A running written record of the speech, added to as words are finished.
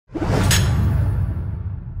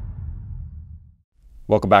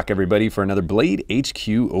Welcome back everybody for another Blade HQ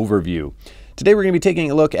overview. Today we're going to be taking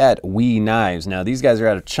a look at WE knives. Now these guys are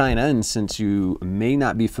out of China, and since you may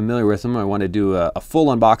not be familiar with them, I want to do a full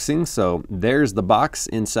unboxing. So there's the box.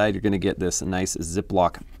 Inside you're going to get this nice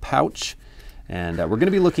Ziploc pouch. And we're going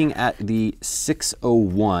to be looking at the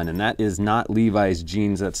 601, and that is not Levi's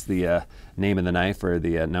jeans. That's the name of the knife, or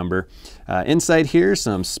the number. Inside here,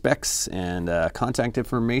 some specs and contact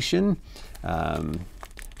information.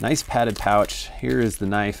 Nice padded pouch. Here is the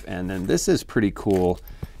knife, and then this is pretty cool.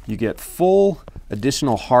 You get full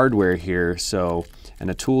additional hardware here, and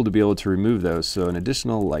a tool to be able to remove those. So an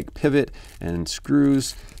additional like pivot and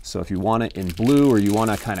screws. So if you want it in blue, or you want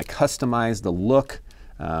to kind of customize the look,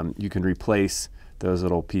 you can replace those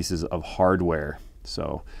little pieces of hardware.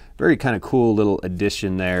 So very kind of cool little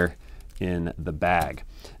addition there in the bag.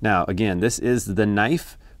 Now again, this is the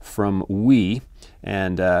knife from WE,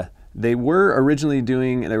 and they were originally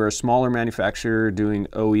they were a smaller manufacturer doing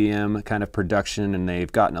OEM kind of production, and they've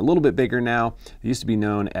gotten a little bit bigger now. They used to be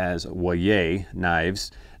known as WE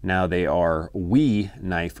Knives. Now they are WE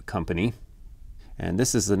Knife Company. And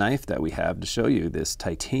this is the knife that we have to show you, this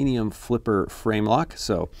titanium flipper frame lock.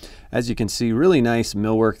 So as you can see, really nice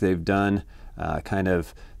millwork they've done kind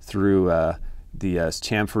of through the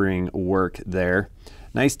chamfering work there.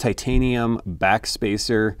 Nice titanium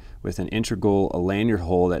backspacer with an integral lanyard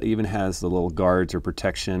hole that even has the little guards or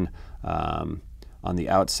protection on the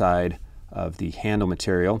outside of the handle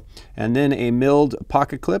material. And then a milled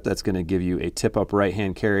pocket clip that's going to give you a tip-up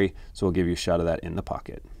right-hand carry, so we'll give you a shot of that in the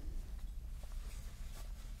pocket.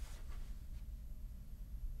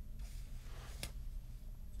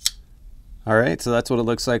 All right, so that's what it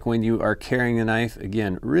looks like when you are carrying the knife.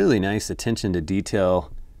 Again, really nice attention to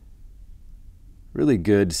detail. Really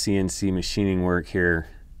good CNC machining work here.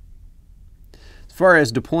 As far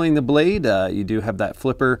as deploying the blade, you do have that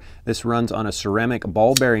flipper. This runs on a ceramic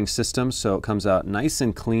ball bearing system, so it comes out nice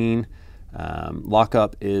and clean.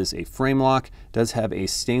 Lockup is a frame lock. It does have a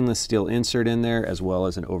stainless steel insert in there, as well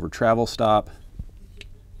as an over travel stop.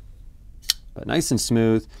 But nice and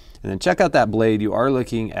smooth. And then check out that blade. You are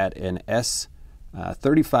looking at an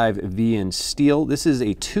S35V in steel. This is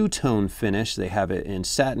a two-tone finish. They have it in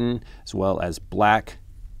satin as well as black.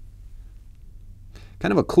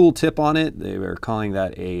 Kind of a cool tip on it. They were calling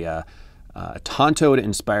that a Tanto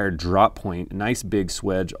inspired drop point. Nice big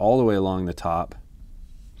swedge all the way along the top.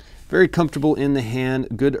 Very comfortable in the hand.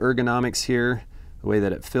 Good ergonomics here. The way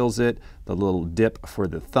that it fills it, the little dip for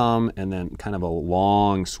the thumb, and then kind of a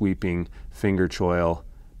long sweeping finger choil.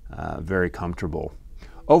 Very comfortable.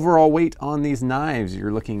 Overall weight on these knives,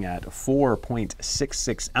 you're looking at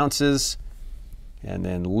 4.66 ounces. And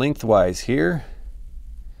then lengthwise here,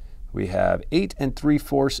 we have 8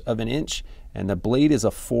 3/4 of an inch, and the blade is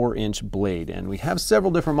a 4-inch blade. And we have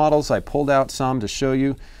several different models. I pulled out some to show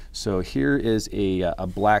you. So here is a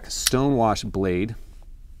black stonewash blade.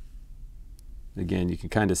 Again, you can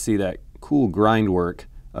kind of see that cool grind work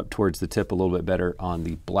up towards the tip a little bit better on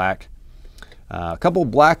the black. A couple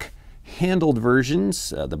black handled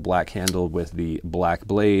versions, the black handle with the black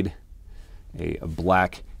blade, a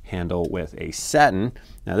black handle with a satin.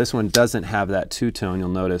 Now this one doesn't have that two-tone. You'll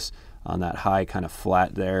notice on that high kind of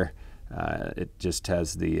flat there, it just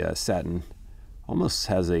has the satin, almost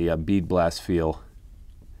has a bead blast feel.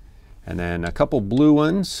 And then a couple blue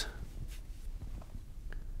ones.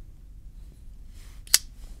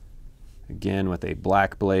 Again with a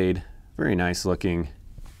black blade, very nice looking,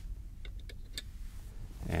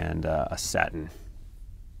 and a satin.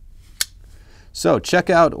 So check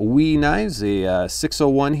out WE knives, a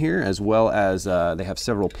 601 here, as well as they have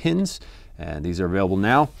several pins, and these are available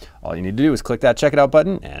now. All you need to do is click that check it out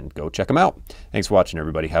button and go check them out. Thanks for watching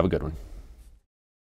everybody. Have a good one.